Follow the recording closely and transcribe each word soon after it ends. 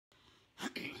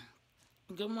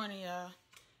Good morning, y'all.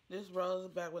 This Rose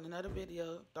back with another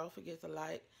video. Don't forget to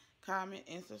like, comment,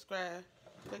 and subscribe.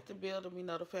 Click the bell to be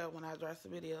notified when I drop the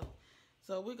video.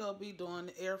 So we're going to be doing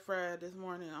the air fryer this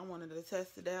morning. I wanted to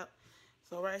test it out.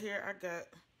 So right here I got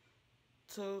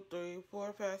 2, 3,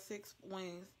 4, 5, 6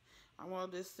 wings. I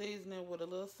want this seasoning with a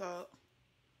little salt.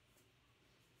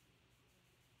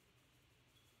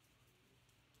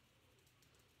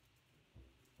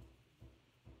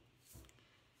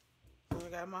 So I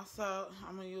got my salt.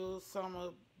 I'm going to use some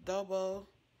of Adobo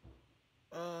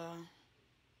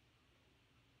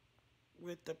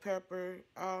with the pepper,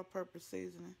 all-purpose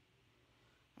seasoning.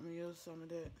 I'm going to use some of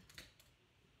that.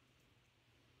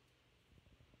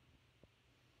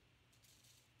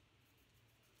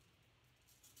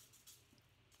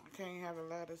 I can't have a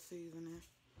lot of seasoning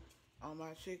on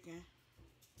my chicken.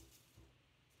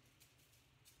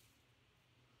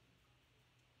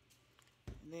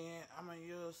 And then I'm going to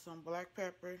use some black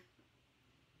pepper.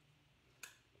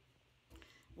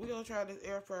 We're going to try this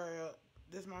air fryer out.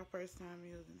 This is my first time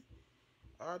using it.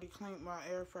 I already cleaned my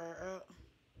air fryer out.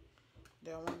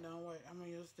 That one don't work. I'm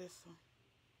going to use this one.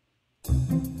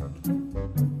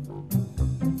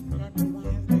 Happy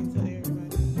Wednesday to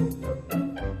everybody.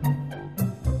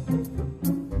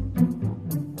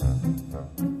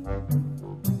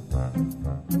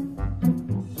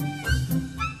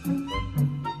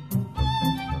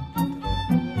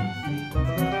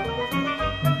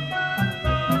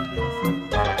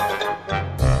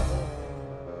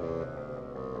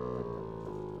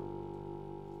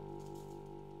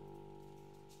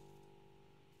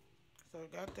 So I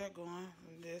got that going,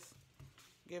 and just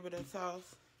give it a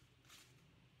toss.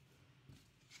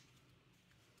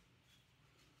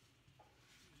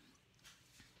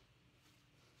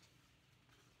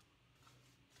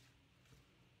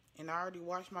 And I already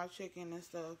washed my chicken and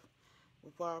stuff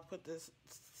before I put this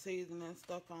seasoning and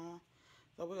stuff on.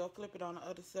 So we're going to flip it on the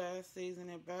other side, season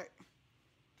it back.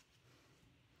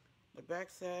 The back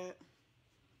side.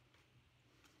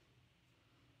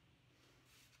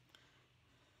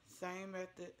 Same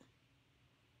method.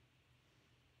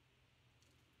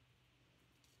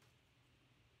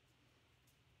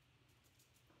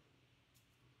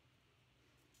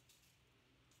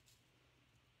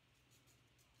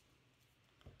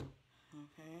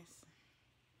 Okay.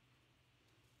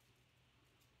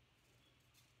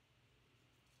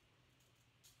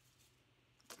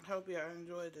 Hope y'all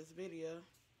enjoyed this video.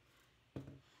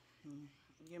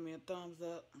 Give me a thumbs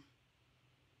up.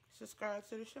 Subscribe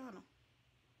to the channel.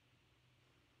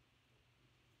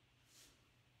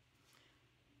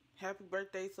 Happy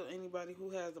birthday to anybody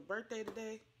who has a birthday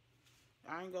today.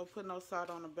 I ain't gonna put no salt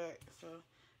on the back, so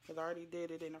because I already did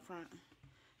it in the front.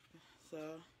 So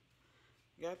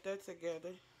got that together.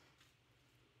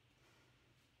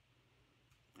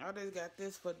 I just got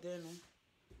this for dinner.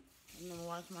 I'm gonna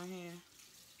wash my hands.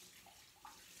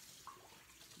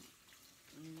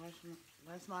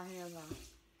 Wash my hands now.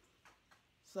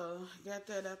 So got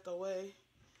that out the way.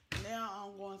 Now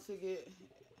I'm going to get.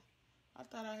 I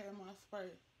thought I had my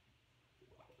spray.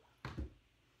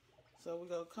 So we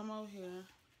gonna come over here.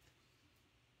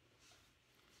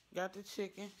 Got the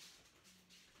chicken.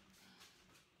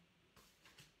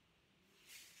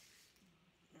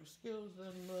 Excuse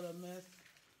the little mess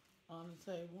on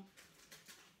the table.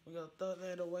 We gonna throw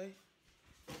that away.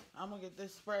 I'm gonna get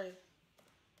this spray.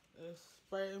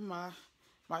 Spray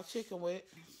my chicken with.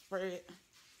 Spray it.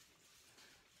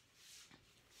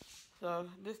 So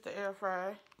this the air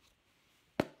fryer.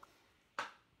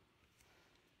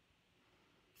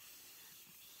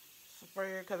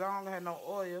 Spray it because I don't have no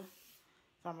oil.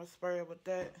 So I'm gonna spray it with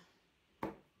that.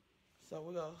 So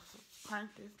we gonna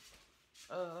crank this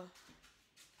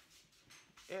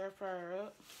air fryer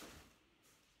up.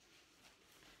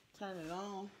 Turn it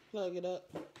on. Plug it up.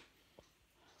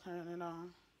 Turn it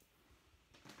on.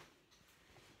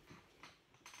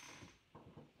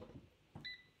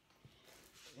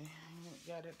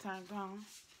 Got it turned on.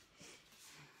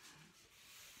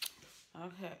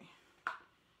 Okay.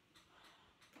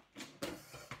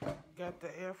 Got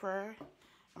the air fryer.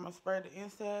 I'm gonna spray the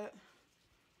inside.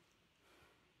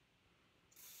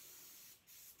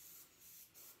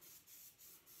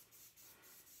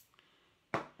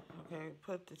 Okay,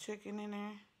 put the chicken in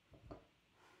there.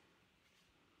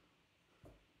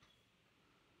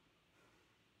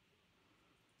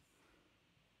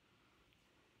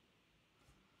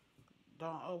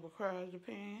 Don't overcrowd the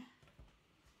pan.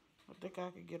 I think I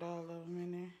could get all of them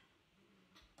in there.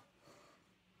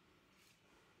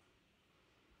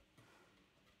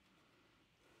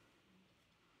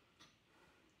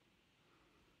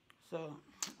 So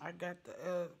I got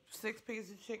the 6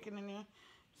 pieces of chicken in there.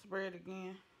 Spread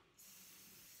again.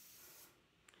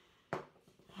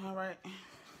 Alright.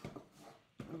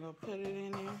 I'm going to put it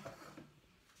in there.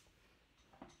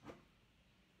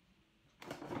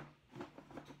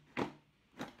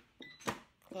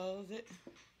 Close it.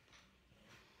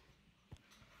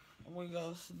 We're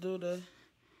going to do the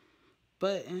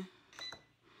button.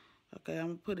 Okay, I'm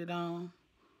going to put it on.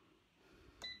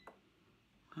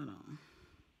 Hold on.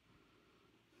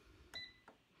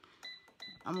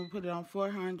 I'm going to put it on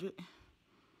 400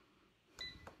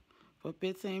 for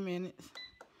 15 minutes.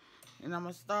 And I'm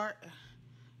going to start.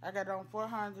 I got it on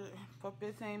 400 for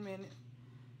 15 minutes.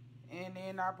 And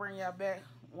then I'll bring y'all back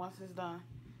once it's done.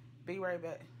 Be right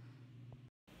back.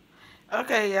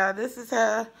 Okay, y'all, this is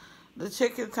how the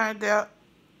chicken turned out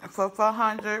for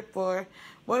 400 for,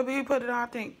 what we put it on, I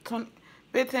think,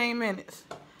 15 minutes.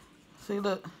 See,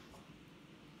 look.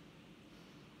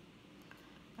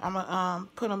 I'm going to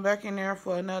put them back in there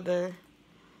for another,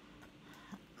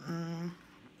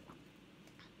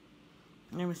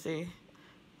 let me see.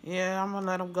 Yeah, I'm going to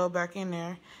let them go back in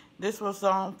there. This was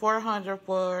on 400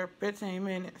 for 15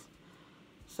 minutes.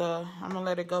 So, I'm going to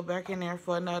let it go back in there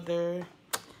for another,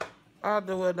 I'll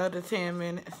do another 10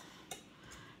 minutes.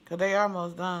 Because they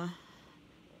almost done.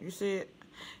 You see it?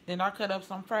 Then I cut up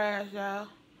some fries, y'all.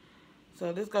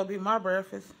 So, this going to be my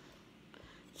breakfast.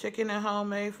 Chicken and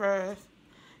homemade fries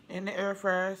in the air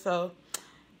fryer. So,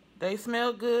 they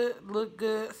smell good, look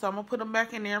good. So, I'm going to put them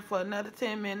back in there for another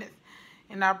 10 minutes.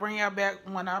 And I'll bring y'all back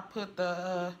when I put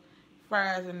the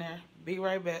fries in there. Be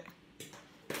right back.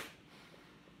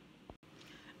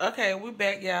 Okay, we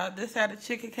back, y'all. This how the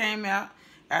chicken came out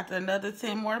after another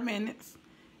 10 more minutes.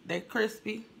 They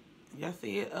crispy. Y'all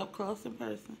see it up close in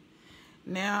person.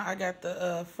 Now I got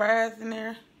the fries in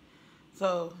there.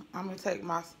 So I'm gonna take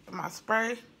my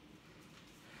spray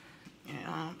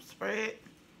and spray it.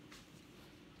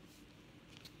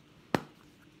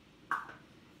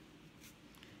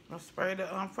 I'm gonna spray the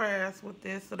fries with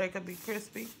this so they can be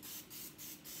crispy.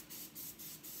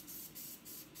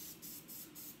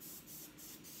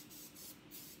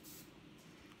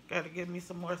 Gotta give me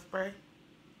some more spray.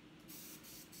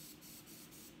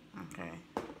 Okay.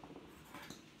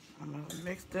 I'm gonna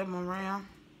mix them around.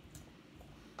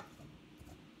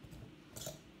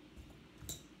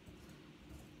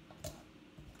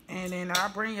 And then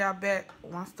I'll bring y'all back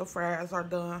once the fries are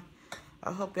done.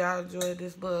 I hope y'all enjoy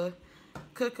this little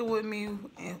cooking with me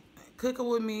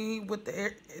with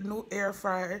the new air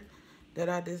fryer that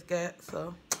I just got.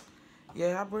 So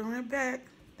yeah, I'll bring it back.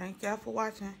 Thank y'all for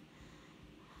watching.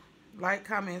 Like,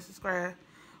 comment, subscribe.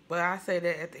 But I say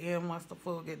that at the end once the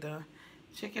food get done.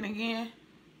 Chicken again.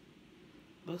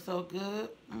 Looks so good.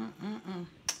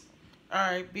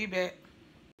 Alright, be back.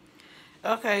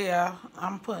 Okay, y'all.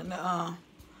 I'm putting the,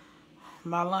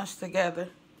 my lunch together.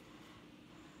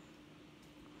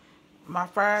 My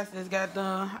fries just got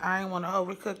done. I ain't want to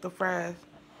overcook the fries.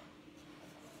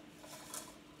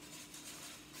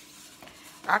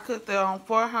 I cooked it on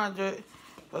 400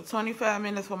 for 25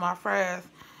 minutes for my fries.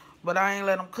 But I ain't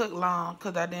let them cook long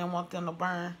because I didn't want them to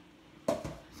burn.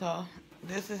 So,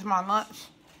 this is my lunch.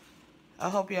 I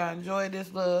hope y'all enjoyed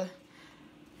this little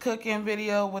cooking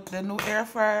video with the new air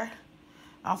fryer.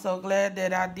 I'm so glad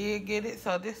that I did get it.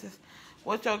 So, this is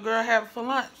what your girl had for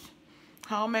lunch.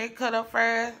 Homemade cut up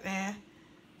fries and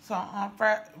some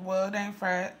fried, well, it ain't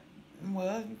fried.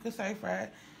 Well, you could say fried.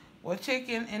 Well,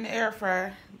 chicken in the air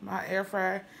fryer. My air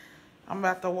fryer. I'm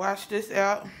about to wash this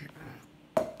out.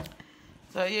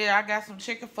 So, yeah, I got some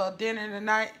chicken for dinner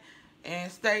tonight and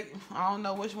steak. I don't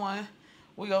know which one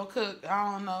we gonna cook.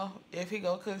 I don't know if he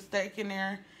gonna cook steak in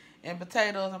there and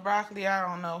potatoes and broccoli. I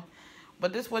don't know.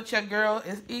 But this is what your girl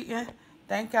is eating.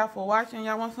 Thank y'all for watching.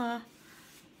 Y'all want some?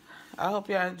 I hope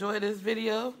y'all enjoyed this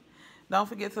video. Don't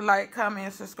forget to like, comment,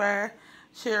 and subscribe.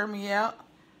 Share me out.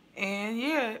 And,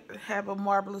 yeah, have a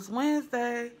marvelous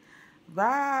Wednesday.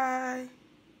 Bye.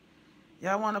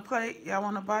 Y'all want to play? Y'all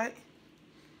want to bite?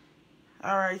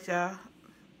 All right, y'all.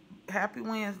 Happy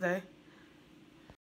Wednesday.